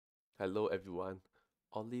Hello everyone,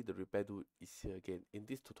 Only the Repair Dude is here again. In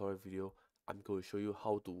this tutorial video, I'm going to show you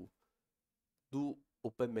how to do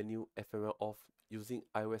open menu FMI off using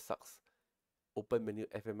iossuck's open menu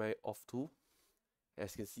FMI off tool.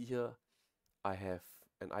 As you can see here, I have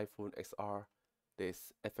an iPhone XR.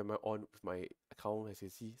 There's FMI on with my account, as you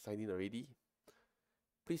can see, signed in already.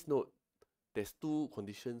 Please note, there's two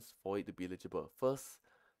conditions for it to be eligible. First,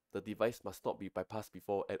 the device must not be bypassed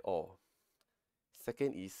before at all.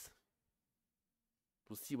 Second is,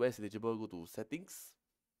 to see where it's eligible, go to settings,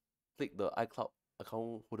 click the iCloud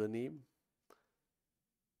account holder name,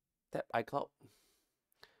 tap iCloud.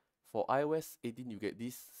 For iOS 18, you get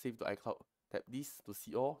this, save to iCloud, tap this to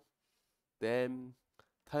see all. Then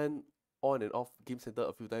turn on and off Game Center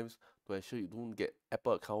a few times to ensure you don't get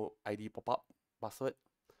Apple account ID pop-up password.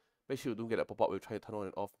 Make sure you don't get a pop-up, we'll try to turn on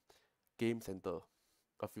and off Game Center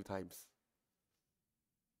a few times.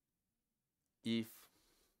 If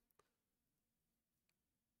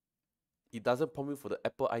it doesn't prompt you for the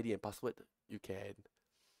Apple ID and password, you can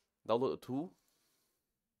download the tool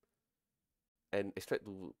and extract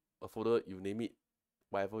to a folder. You name it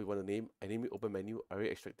whatever you want to name. I name it open menu. I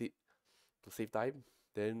already extract it to save time.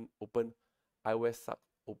 Then open iossuckk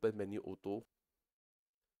open menu auto.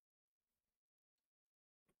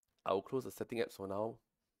 I'll close the setting apps for now.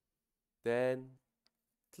 Then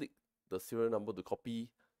click the serial number to copy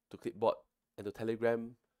to clipboard and to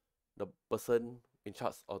telegram the person in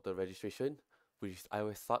charge of the registration, which is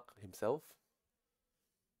iossuckk himself.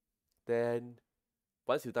 Then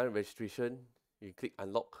once you've done registration, you can click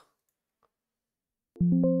unlock.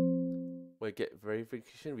 When you get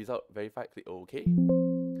verification result verified, click OK.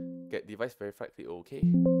 Get device verified, click OK.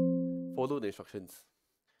 Follow the instructions.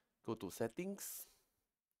 Go to settings,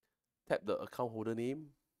 tap the account holder name,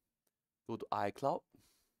 go to iCloud.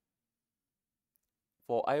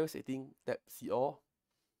 For iOS 18, tap see all.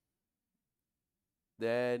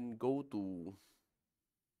 Then go to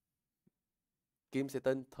Game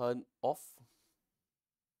Center, turn off.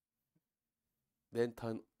 Then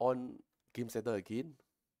turn on Game Center again,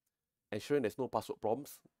 ensuring there's no password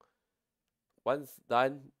prompts. Once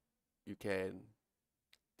done, you can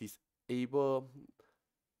disable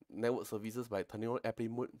network services by turning on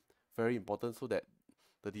airplane mode. Very important, so that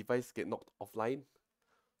the device get knocked offline,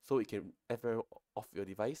 so it can FMI off your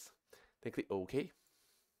device. Then click OK.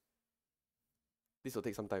 This will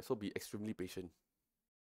take some time, so be extremely patient.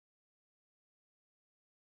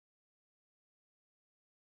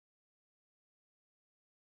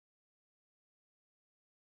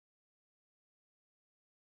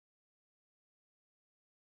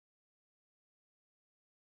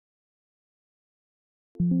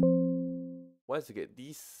 Once you get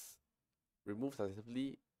these removed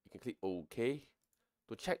successfully, you can click OK.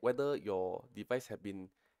 To check whether your device has been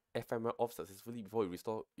FMI off successfully before you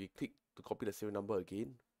restore, you click to copy the serial number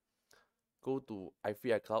again. Go to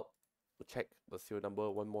iFree iCloud to check the serial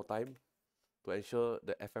number one more time to ensure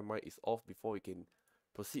the FMI is off before you can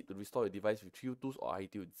proceed to restore your device with TrueTools or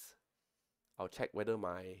iTunes. I'll check whether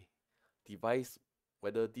my device,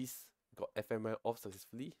 whether this got FMI off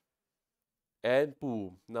successfully. And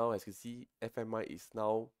boom, now as you can see, FMI is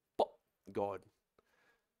now pop, gone.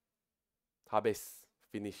 Habis,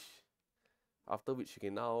 finish. After which you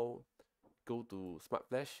can now go to Smart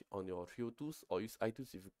Flash on your TrueTools or use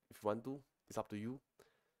iTunes if you want to. It's up to you.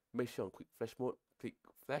 Make sure on quick flash mode, click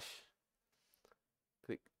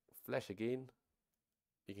flash again.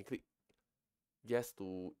 You can click yes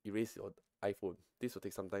to erase your iPhone. This will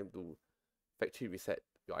take some time to factory reset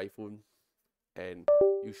your iPhone, and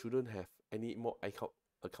you shouldn't have any more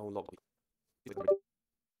account logged.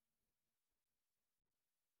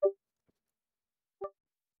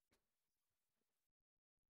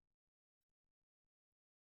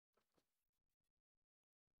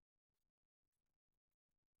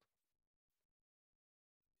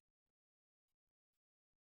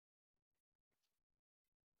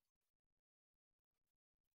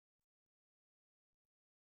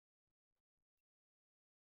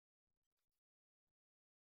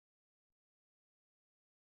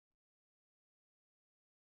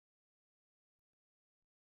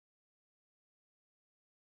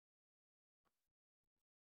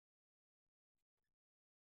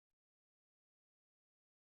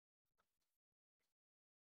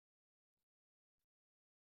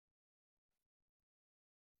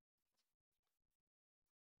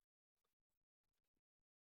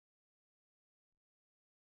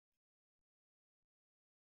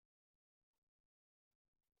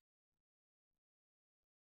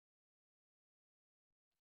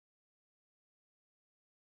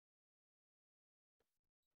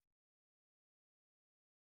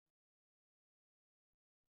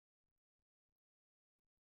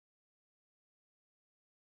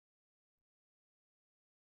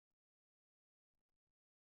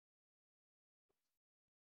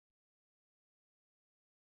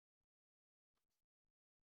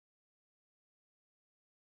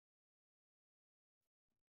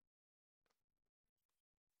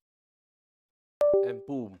 And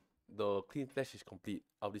boom, the clean flash is complete.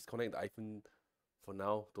 I'll disconnect the iPhone for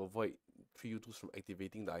now to avoid 3U2s from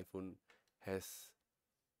activating the iPhone. Has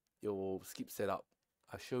your skip setup.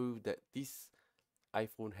 I'll show you that this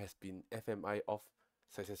iPhone has been FMI off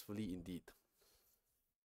successfully indeed.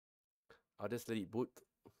 I'll just let it boot.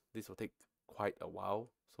 This will take quite a while,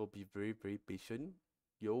 so be very patient.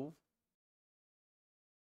 Yo.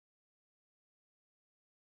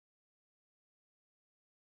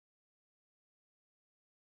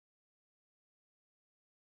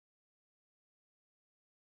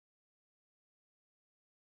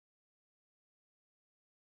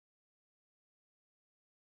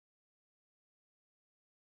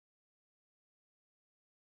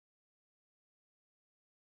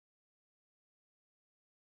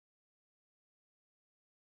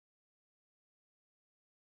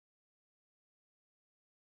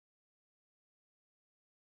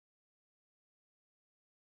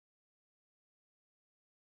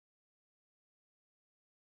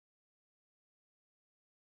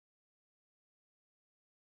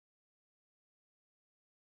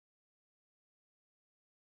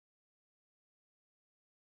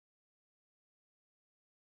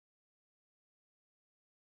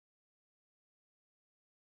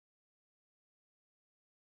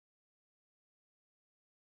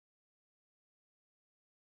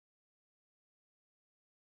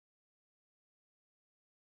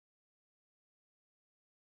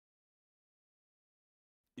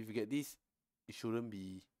 If you get this, it shouldn't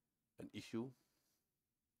be an issue.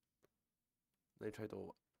 Let me try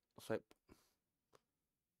to swipe.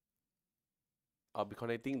 I'll be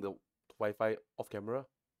connecting the Wi-Fi off camera.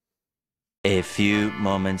 A few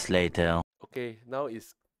moments later. Okay, now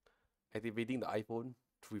it's activating the iPhone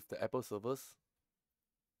with the Apple servers.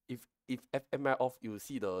 If FMI off, you will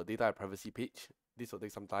see the data and privacy page. This will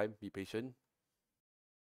take some time. Be patient.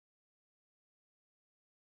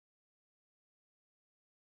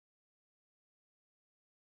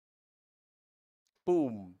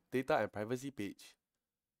 Boom, data and privacy page.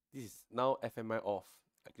 This is now FMI off.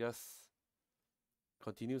 I just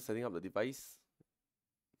continue setting up the device.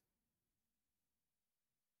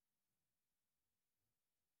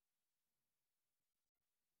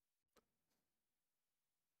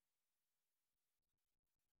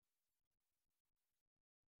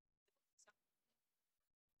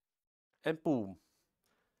 And boom.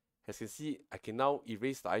 As you can see, I can now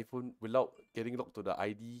erase the iPhone without getting locked to the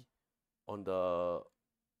ID on the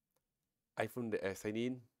iPhone that I sign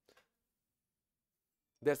in.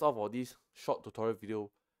 That's all for this short tutorial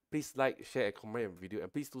video. Please like, share, and comment on the video,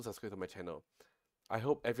 and please do subscribe to my channel. I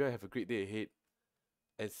hope everyone have a great day ahead,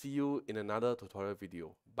 and see you in another tutorial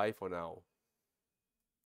video. Bye for now.